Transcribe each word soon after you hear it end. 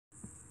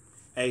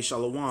Hey,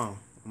 Shalom. I'm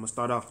going to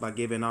start off by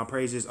giving all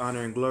praises,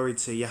 honor, and glory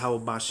to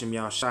YAHAWAH,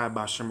 YAHAWASHI,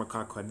 bahasham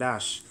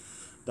Kwadash.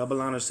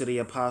 Double honors to the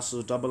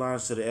apostles, double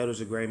honors to the elders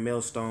of Great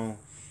Millstone.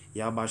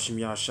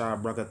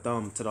 YAHAWAH,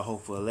 Brakathum, to the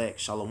hopeful elect.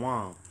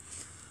 Shalom.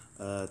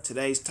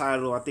 Today's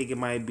title, I think it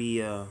might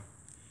be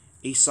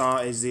Esau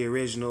is the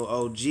original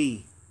OG.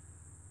 You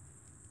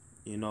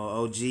know,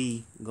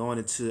 OG going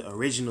into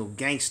original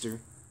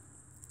gangster.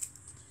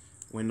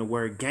 When the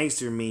word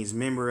gangster means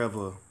member of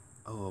a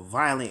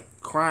violent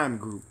crime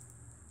group.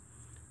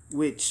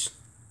 Which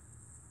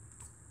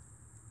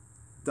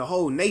the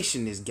whole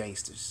nation is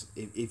gangsters,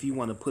 if you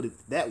want to put it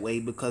that way,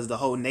 because the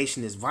whole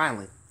nation is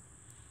violent.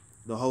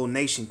 The whole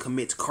nation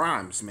commits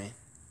crimes, man.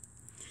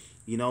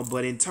 You know,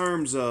 but in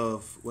terms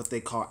of what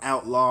they call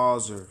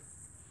outlaws or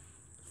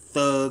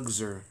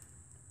thugs or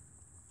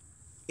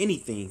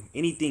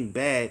anything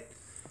bad,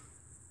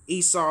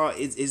 Esau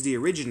is the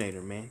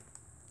originator, man.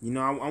 You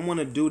know, I want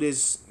to do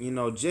this, you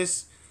know,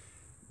 just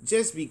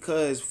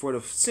because, for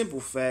the simple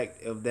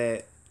fact of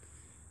that,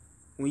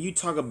 when you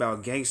talk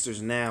about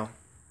gangsters now,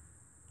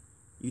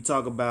 you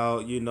talk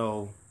about, you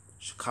know,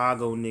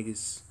 Chicago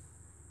niggas,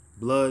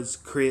 Bloods,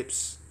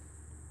 Crips,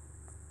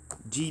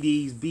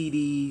 GDs,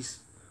 BDs,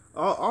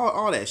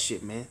 all that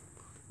shit, man.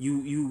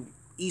 You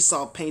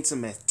Esau paints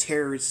them as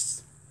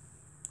terrorists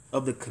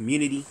of the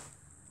community,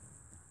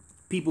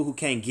 people who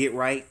can't get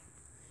right,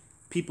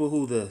 people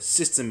who the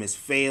system has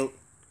failed.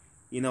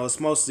 You know, it's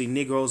mostly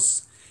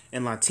Negroes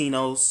and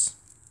Latinos,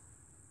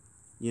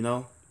 you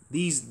know.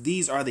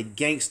 These are the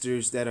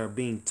gangsters that are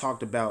being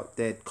talked about,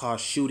 that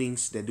cause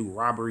shootings, that do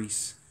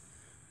robberies,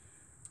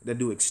 that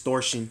do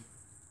extortion.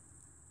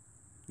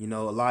 You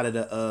know, a lot of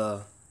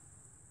the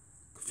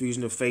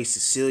confusion of face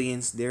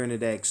Sicilians, they're into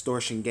that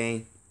extortion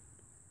game.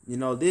 You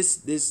know,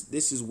 this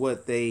is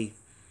what the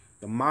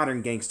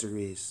modern gangster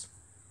is.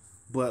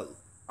 But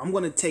I'm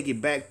gonna take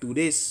it back through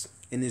this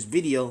in this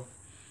video.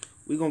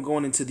 We're gonna go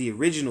into the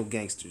original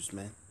gangsters,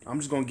 man. I'm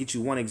just gonna get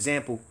you one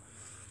example.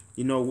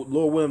 You know,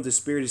 Lord willing, the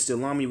Spirit is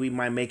still on me. We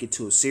might make it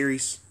to a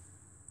series.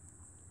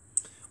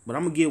 But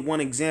I'm going to give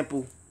one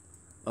example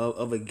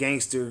of a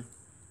gangster,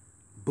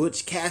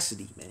 Butch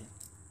Cassidy, man.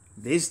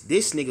 This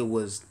nigga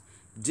was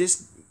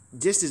just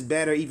as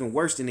bad or even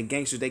worse than the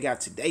gangsters they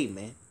got today,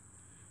 man.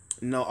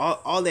 You know,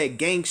 all that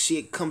gang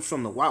shit comes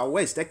from the Wild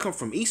West. That comes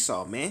from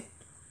Esau, man.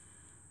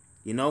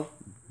 You know,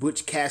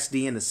 Butch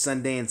Cassidy and the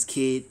Sundance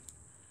Kid.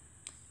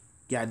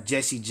 Got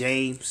Jesse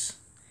James.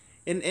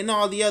 And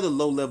all the other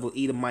low-level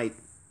Edomite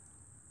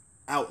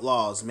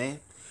outlaws, man.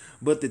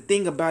 But the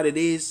thing about it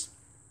is,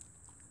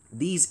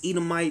 these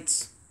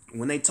Edomites,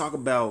 when they talk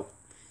about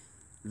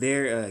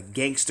their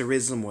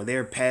gangsterism or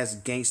their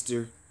past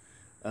gangster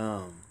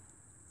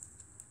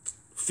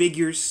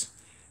figures,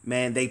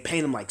 man, they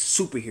paint them like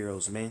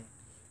superheroes, man.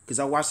 Because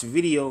I watched the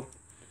video,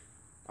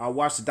 I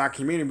watched the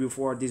documentary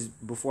before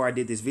I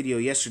did this video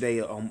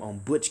yesterday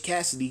on Butch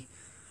Cassidy.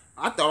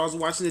 I thought I was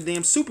watching a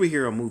damn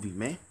superhero movie,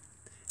 man.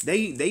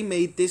 They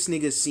made this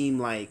nigga seem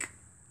like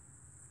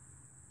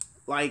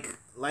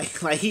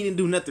he didn't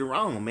do nothing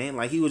wrong, man.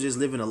 Like he was just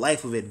living a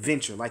life of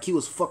adventure. Like he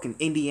was fucking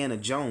Indiana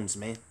Jones,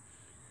 man.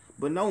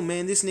 But no,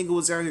 man, this nigga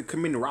was out here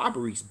committing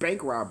robberies,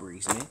 bank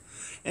robberies, man.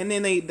 And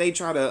then they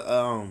try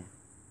to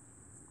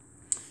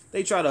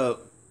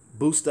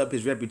boost up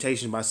his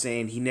reputation by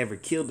saying he never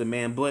killed a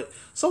man. But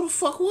so the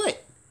fuck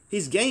what?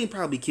 His gang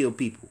probably killed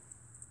people.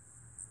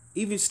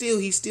 Even still,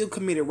 he still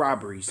committed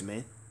robberies,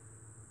 man.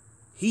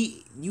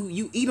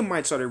 You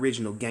Edomites are the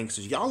original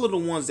gangsters. Y'all are the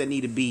ones that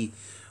need to be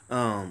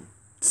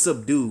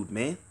subdued,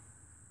 man.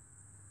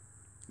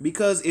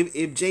 Because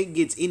if Jake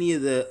gets any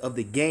of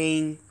the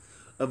gang,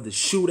 of the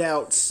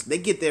shootouts, they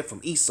get that from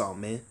Esau,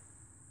 man.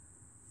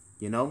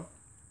 You know.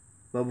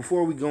 But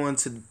before we go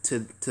into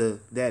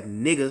that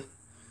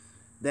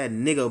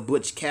nigga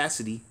Butch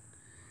Cassidy,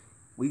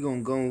 we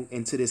gonna go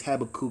into this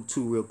Habakkuk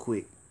 2 real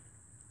quick.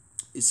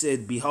 It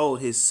said, "Behold,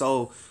 his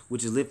soul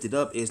which is lifted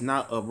up is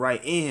not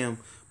upright in him,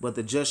 but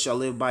the just shall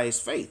live by his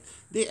faith."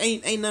 There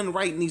ain't nothing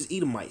right in these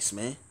Edomites,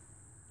 man.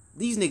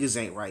 These niggas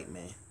ain't right,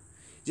 man.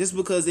 Just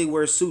because they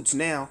wear suits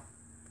now,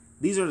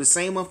 these are the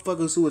same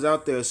motherfuckers who was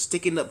out there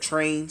sticking up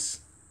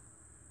trains,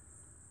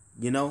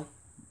 you know,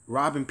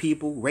 robbing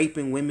people,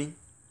 raping women,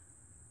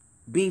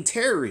 being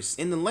terrorists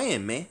in the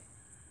land, man.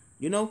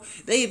 You know,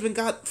 they even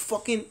got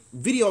fucking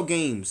video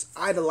games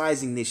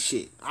idolizing this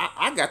shit.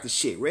 I got the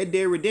shit, Red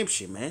Dead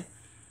Redemption, man.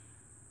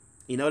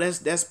 You know,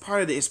 that's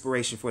part of the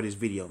inspiration for this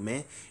video,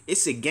 man.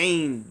 It's a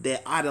game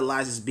that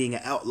idolizes being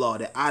an outlaw,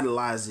 that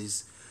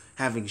idolizes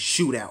having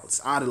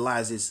shootouts,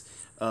 idolizes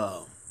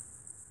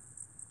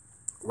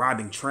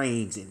robbing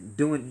trains and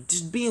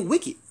just being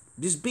wicked,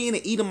 just being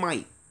an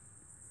Edomite,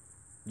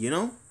 you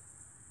know.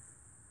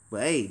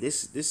 But hey,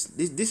 this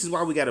is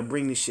why we got to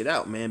bring this shit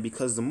out, man.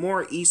 Because the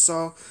more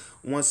Esau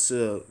wants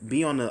to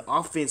be on the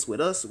offense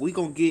with us, we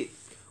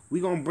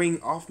gonna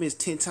bring offense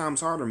 10 times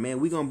harder, man.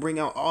 We gonna bring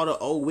out all the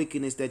old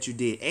wickedness that you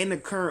did and the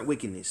current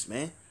wickedness,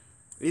 man.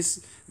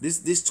 This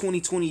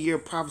 2020 year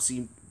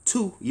prophecy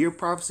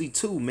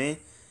 2, man.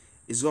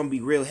 it's gonna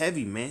be real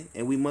heavy, man.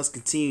 And we must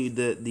continue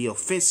the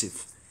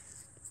offensive.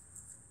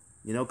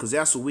 You know, because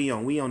that's what we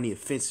on. We on the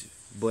offensive.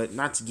 But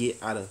not to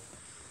get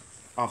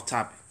off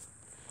topic.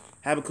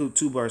 Habakkuk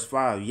 2 verse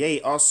 5.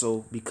 Yea,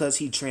 also, because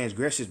he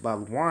transgresses by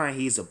wine,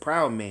 he is a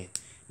proud man.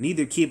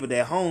 Neither keepeth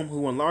at home,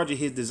 who enlargeth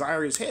his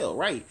desire is hell.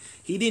 Right.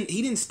 He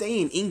didn't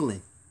stay in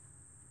England.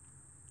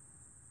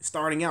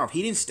 Starting out,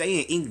 he didn't stay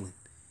in England.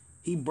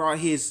 He brought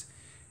his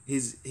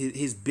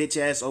bitch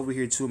ass over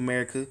here to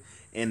America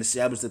and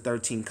established the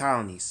 13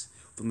 colonies.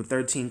 From the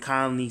 13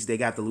 colonies, they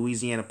got the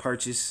Louisiana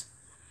Purchase.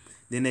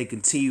 Then they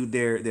continued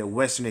their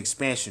western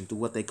expansion through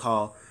what they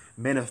call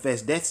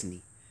manifest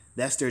destiny.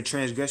 That's their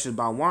transgression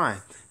by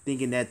wine,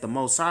 thinking that the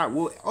Most High,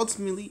 well,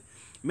 ultimately,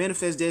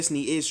 manifest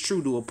destiny is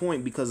true to a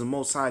point because the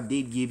Most High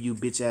did give you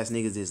bitch ass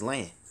niggas this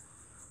land,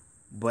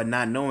 but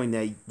not knowing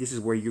that this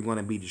is where you're going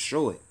to be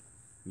destroyed.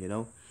 You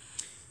know,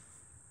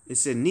 it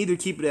said, neither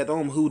keep it at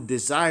home who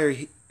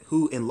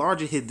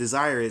enlargeth his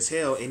desire is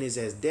hell, and is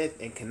as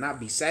death, and cannot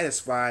be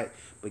satisfied,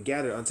 but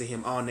gather unto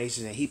him all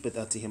nations, and heapeth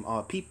unto him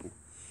all people.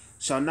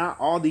 Shall not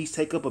all these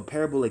take up a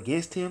parable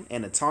against him,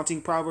 and a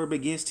taunting proverb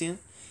against him,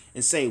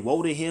 and say,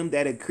 woe to him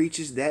that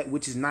accreaches that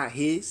which is not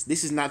his?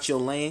 This is not your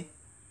land.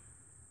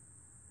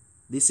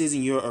 This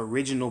isn't your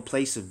original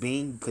place of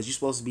being, because you're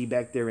supposed to be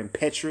back there in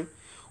Petra,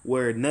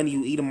 where none of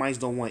you Edomites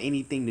don't want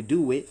anything to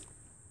do with.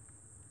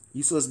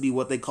 You're supposed to be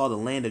what they call the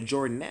land of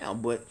Jordan now,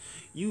 but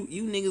you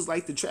niggas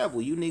like to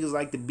travel. You niggas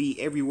like to be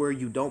everywhere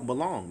you don't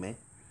belong, man.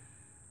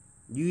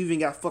 You even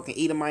got fucking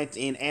Edomites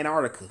in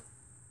Antarctica.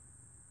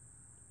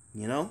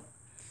 You know?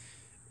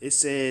 It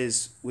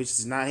says, which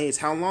is not his,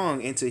 how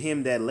long? And to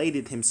him that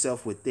laded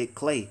himself with thick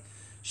clay,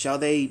 shall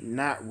they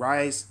not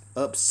rise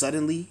up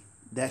suddenly,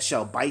 that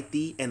shall bite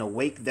thee, and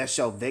awake that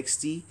shall vex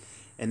thee,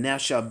 and thou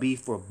shalt be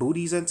for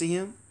booties unto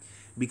him?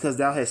 Because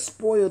thou hast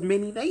spoiled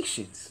many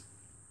nations.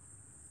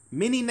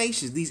 Many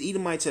nations these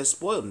Edomites have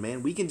spoiled,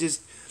 man. We can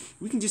just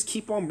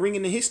keep on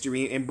bringing the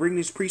history and bring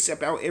this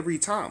precept out every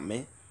time,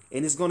 man.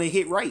 And it's going to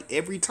hit right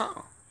every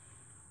time.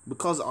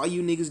 Because all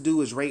you niggas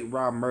do is rape,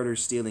 rob, murder,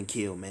 steal, and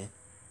kill, man.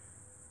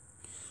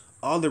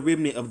 All the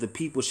remnant of the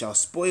people shall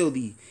spoil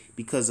thee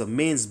because of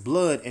men's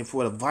blood, and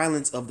for the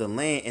violence of the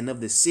land and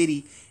of the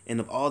city and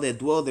of all that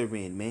dwell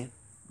therein, man.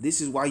 This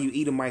is why you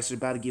Edomites are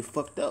about to get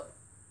fucked up.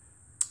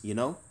 You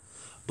know?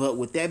 But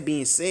with that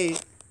being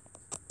said,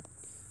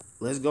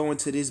 let's go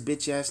into this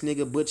bitch ass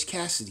nigga Butch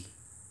Cassidy.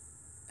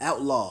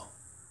 Outlaw.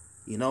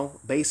 You know?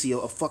 Basically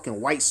a fucking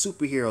white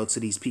superhero to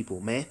these people,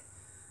 man.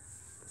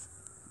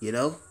 You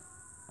know?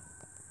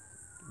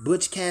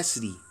 Butch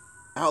Cassidy.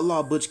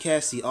 Outlaw Butch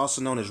Cassidy,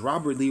 also known as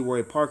Robert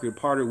Leroy Parker,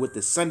 partnered with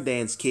the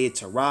Sundance Kid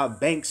to rob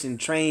banks and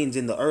trains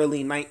in the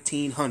early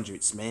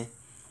 1900s, man.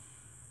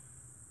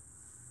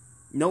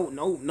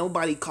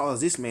 Nobody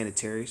calls this man a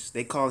terrorist.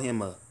 They call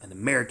him an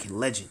American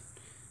legend.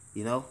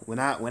 You know, when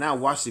I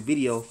watched the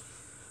video,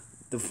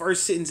 the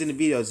first sentence in the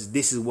video is,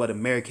 "This is what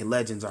American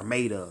legends are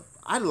made of."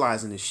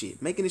 Idolizing this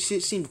shit, making this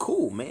shit seem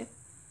cool, man.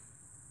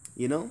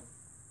 You know.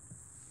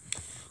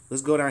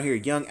 Let's go down here.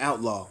 Young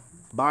Outlaw.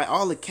 By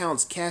all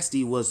accounts,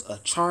 Cassidy was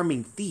a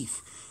charming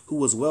thief who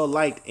was well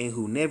liked and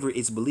who never,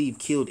 it's believed,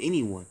 killed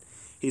anyone.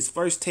 His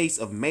first taste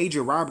of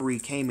major robbery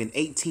came in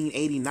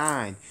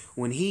 1889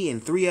 when he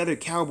and 3 other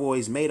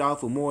cowboys made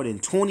off with more than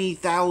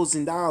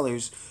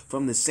 $20,000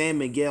 from the San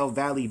Miguel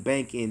Valley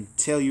Bank in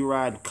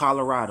Telluride,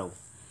 Colorado.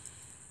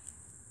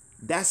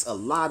 That's a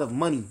lot of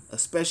money,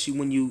 especially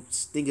when you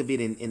think of it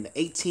in the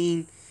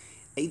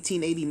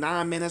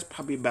 1889, man. That's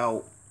probably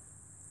about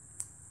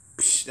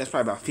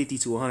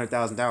 $50,000 to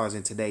 $100,000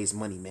 in today's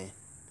money, man.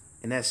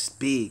 And that's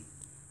big.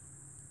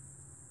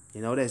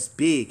 You know, that's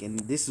big.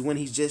 And this is when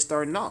he's just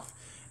starting off.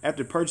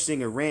 After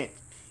purchasing a ranch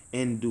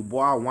in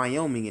Dubois,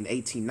 Wyoming in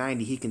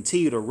 1890, he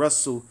continued to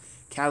rustle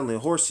cattle and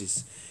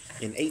horses.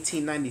 In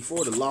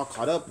 1894, the law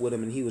caught up with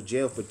him and he was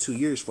jailed for 2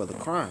 years for the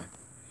crime.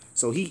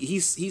 So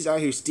he's out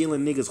here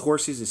stealing niggas'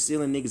 horses and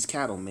stealing niggas'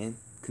 cattle, man.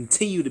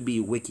 Continue to be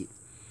wicked.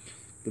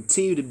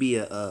 Continue to be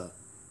a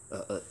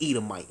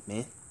Edomite,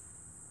 man.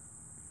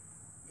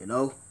 You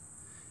know?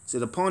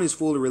 So upon his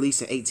full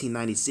release in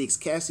 1896,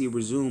 Cassidy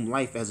resumed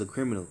life as a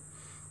criminal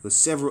with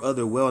several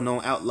other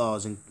well-known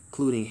outlaws,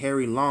 including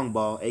Harry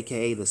Longball,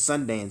 a.k.a. the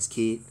Sundance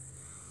Kid,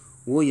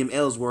 William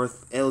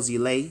Ellsworth, Elsie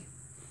Lay,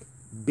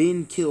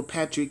 Ben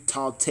Kilpatrick,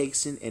 Todd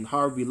Texan, and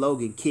Harvey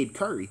Logan, Kid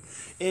Curry.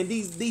 And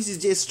these is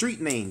just street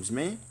names,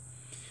 man.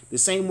 The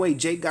same way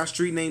Jake got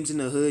street names in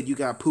the hood, you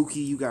got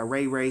Pookie, you got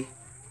Ray Ray.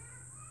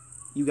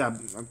 You got,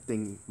 I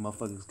think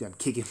motherfuckers got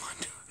kicking my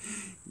door.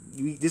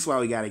 This is why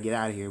we gotta get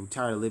out of here. We're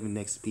tired of living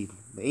next to people.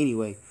 But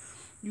anyway,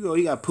 you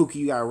got Pookie,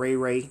 you got Ray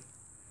Ray.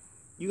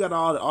 You got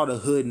all the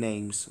hood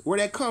names. Where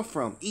that come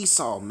from?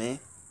 Esau, man.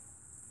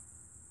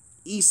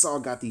 Esau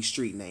got these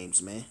street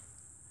names, man.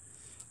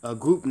 A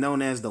group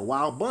known as the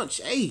Wild Bunch.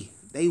 Hey,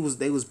 they was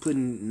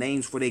putting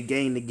names for their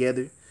gang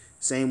together.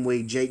 Same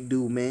way Jake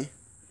do, man.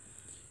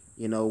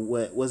 You know,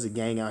 what's a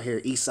gang out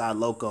here? Eastside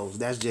Locos.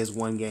 That's just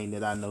one gang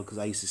that I know because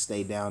I used to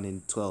stay down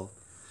in 12.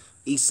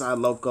 Eastside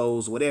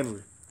Locos,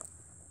 whatever.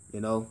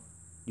 You know,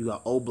 you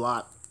got O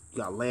Block. You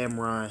got lamb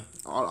rind,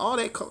 all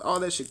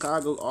that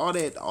Chicago, all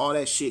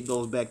that shit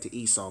goes back to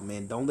Esau,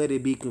 man. Don't let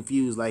it be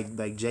confused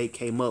like Jake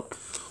came up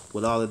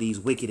with all of these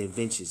wicked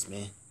inventions,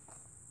 man.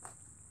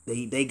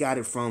 They got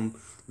it from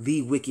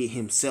the wicked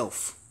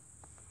himself,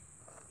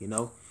 you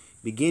know.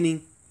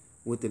 Beginning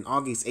with an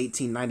August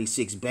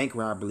 1896 bank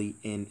robbery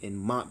in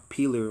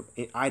Montpelier,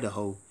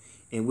 Idaho,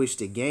 in which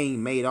the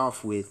gang made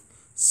off with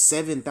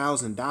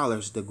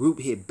 $7,000. The group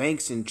hit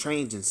banks and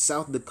trains in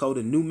South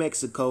Dakota, New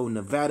Mexico,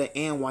 Nevada,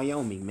 and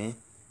Wyoming, man.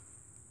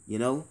 You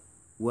know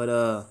what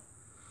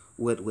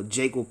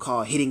Jake will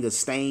call hitting a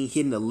stain,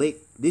 hitting a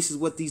lick. This is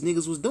what these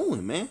niggas was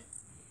doing, man.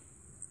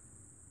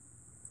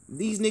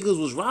 These niggas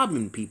was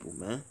robbing people,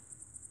 man.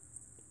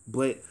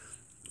 But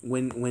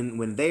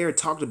when they're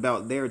talked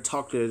about, they're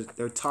talked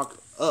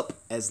up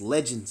as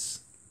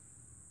legends.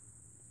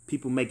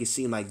 People make it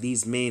seem like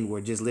these men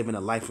were just living a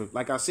life of,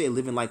 like I said,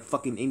 living like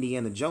fucking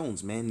Indiana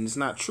Jones, man. And it's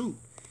not true.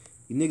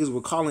 You niggas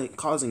were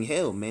causing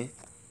hell, man.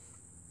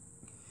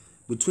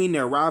 Between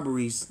their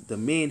robberies, the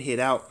men hid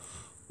out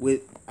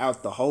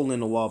the hole in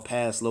the wall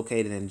pass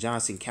located in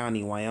Johnson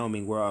County,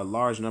 Wyoming, where a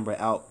large number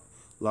of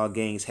outlaw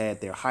gangs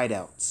had their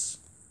hideouts.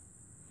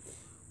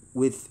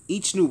 With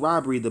each new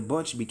robbery, the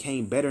bunch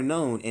became better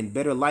known and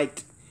better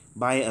liked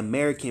by an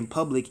American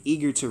public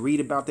eager to read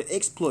about their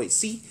exploits.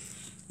 See,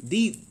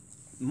 the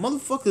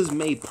motherfuckers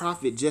made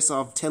profit just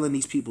off telling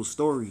these people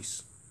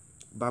stories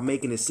by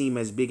making it seem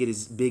as a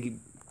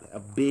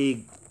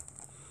big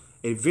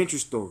adventure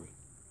story.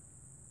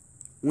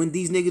 When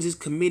these niggas is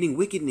committing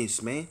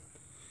wickedness, man.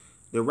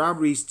 The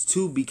robberies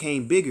too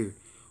became bigger.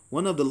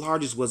 One of the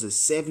largest was a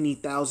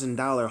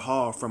 $70,000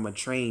 haul from a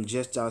train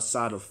just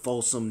outside of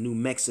Folsom, New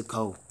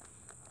Mexico.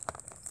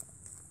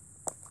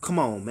 Come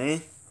on,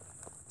 man.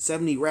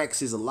 70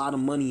 racks is a lot of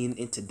money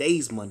in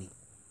today's money.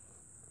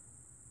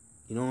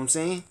 You know what I'm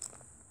saying?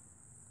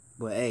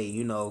 But hey,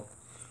 you know,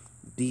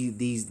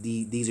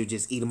 these are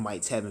just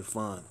Edomites having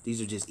fun. These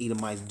are just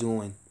Edomites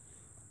doing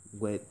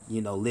what,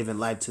 you know, living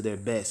life to their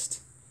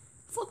best.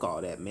 Fuck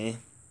all that, man.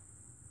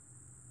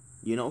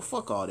 You know,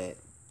 fuck all that.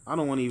 I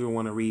don't even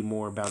want to read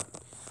more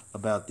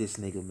about this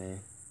nigga, man.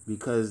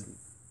 Because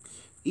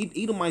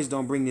Edomites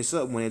don't bring this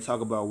up when they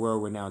talk about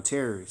world-renowned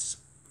terrorists.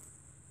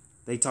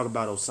 They talk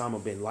about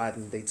Osama bin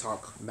Laden. They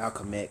talk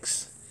Malcolm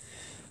X.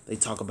 They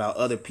talk about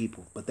other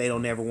people. But they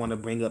don't ever want to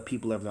bring up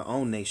people of their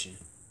own nation.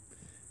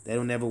 They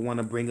don't ever want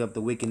to bring up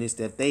the wickedness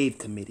that they've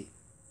committed.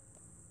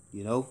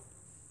 You know?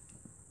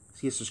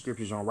 Let's get some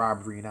scriptures on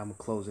robbery and I'm going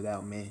to close it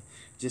out, man.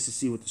 Just to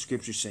see what the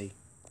scriptures say.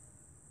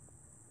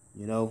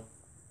 You know?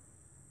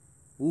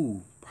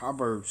 Ooh,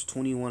 Proverbs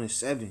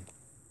 21:7.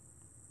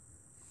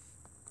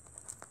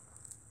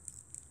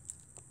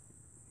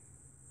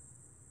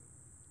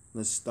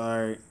 Let's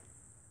start.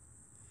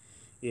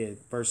 Yeah,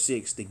 verse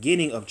 6. The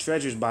getting of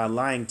treasures by a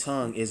lying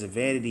tongue is a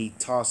vanity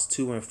tossed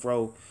to and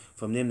fro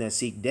from them that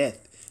seek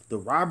death. The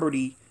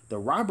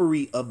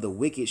robbery of the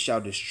wicked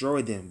shall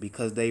destroy them,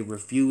 because they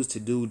refuse to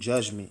do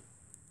judgment.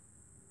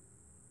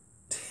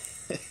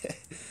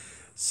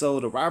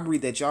 So the robbery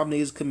that y'all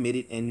niggas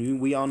committed,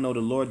 and we all know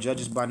the Lord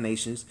judges by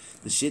nations,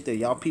 the shit that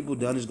y'all people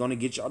done is gonna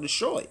get y'all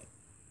destroyed.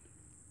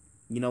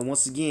 You know,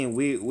 once again,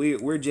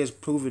 we're just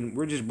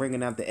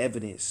bringing out the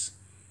evidence.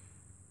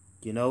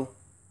 You know,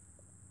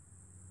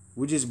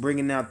 we're just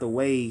bringing out the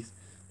ways,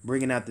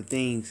 bringing out the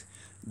things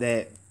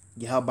that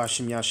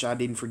YAHAWASHI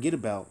didn't forget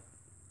about.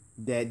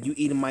 That you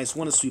Edomites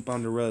want to sweep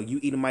on the rug. You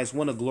Edomites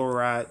want to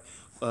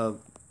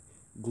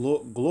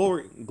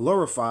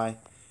glorify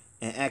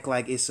and act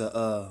like it's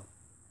a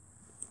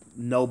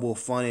noble,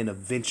 fun, and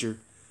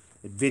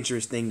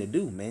adventurous thing to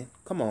do, man.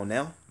 Come on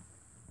now.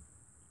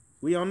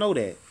 We all know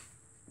that.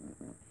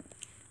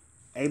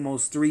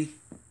 Amos 3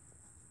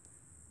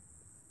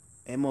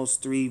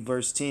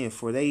 verse 10.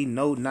 For they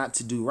know not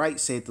to do right,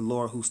 saith the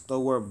Lord, who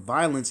store up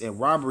violence and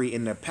robbery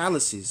in their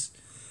palaces.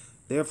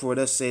 Therefore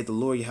thus saith the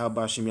Lord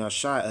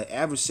YAHAWASHI, an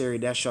adversary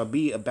that shall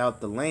be about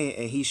the land,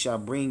 and he shall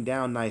bring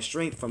down thy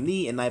strength from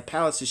thee, and thy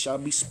palaces shall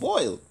be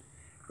spoiled.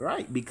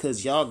 Right?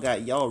 Because y'all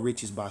got y'all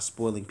riches by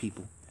spoiling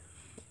people.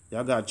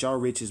 Y'all got y'all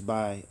riches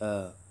by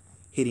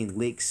hitting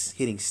licks,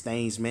 hitting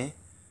stains, man.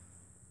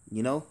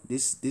 You know,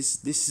 this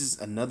is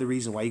another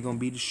reason why you're gonna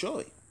be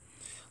destroyed.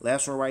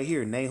 Last one right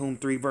here, Nahum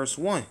 3 verse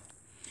 1.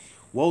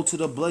 Woe to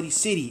the bloody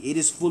city, it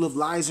is full of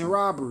lies and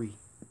robbery.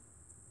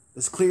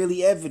 It's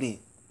clearly evident.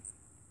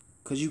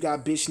 Cause you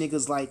got bitch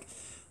niggas like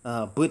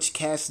Butch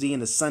Cassidy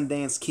and the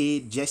Sundance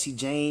Kid, Jesse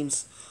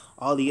James,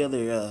 all the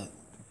other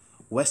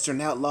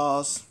Western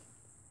outlaws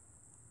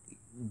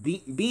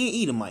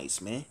being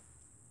Edomites, man.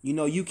 You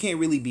know, you can't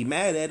really be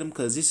mad at them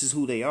because this is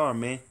who they are,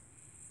 man.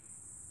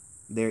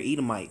 They're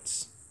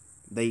Edomites.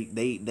 They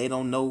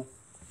don't know.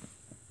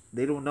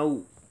 They don't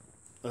know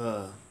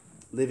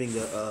living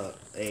a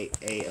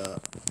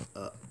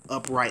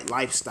upright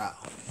lifestyle,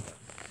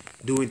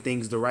 doing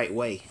things the right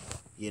way.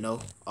 You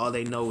know, all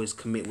they know is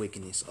commit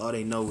wickedness. All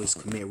they know is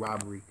commit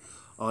robbery.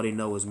 All they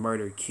know is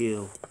murder,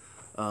 kill,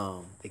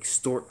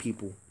 extort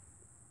people.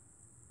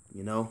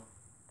 You know,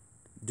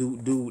 do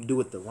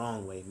it the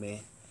wrong way,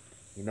 man.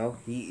 You know,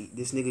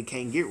 this nigga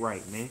can't get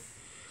right, man.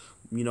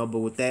 You know, but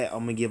with that, I'm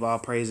gonna give all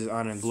praises,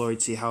 honor, and glory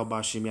to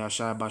YAHAWASHI,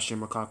 YAHAWASHI,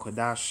 Bashem Rakah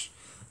Kodash.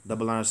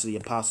 Double honors to the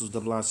apostles,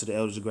 double honors to the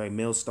elders of Great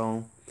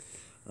Millstone.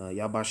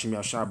 Yahbashim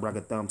Yahshua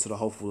Bragatham to the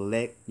hopeful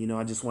elect. You know,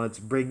 I just wanted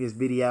to bring this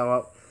video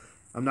up.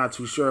 I'm not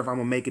too sure if I'm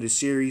gonna make it a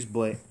series,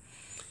 but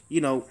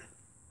you know,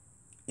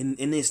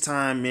 in this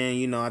time, man,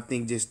 you know, I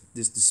think just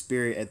the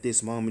spirit at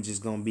this moment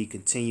just gonna be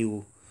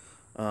continual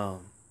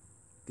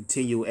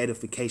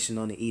edification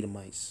on the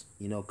Edomites,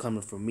 you know,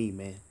 coming from me,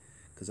 man.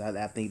 Because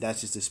I think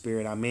that's just the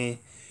spirit I'm in. You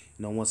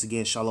know, once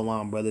again,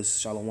 shalom, brothers.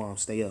 Shalom.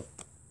 Stay up.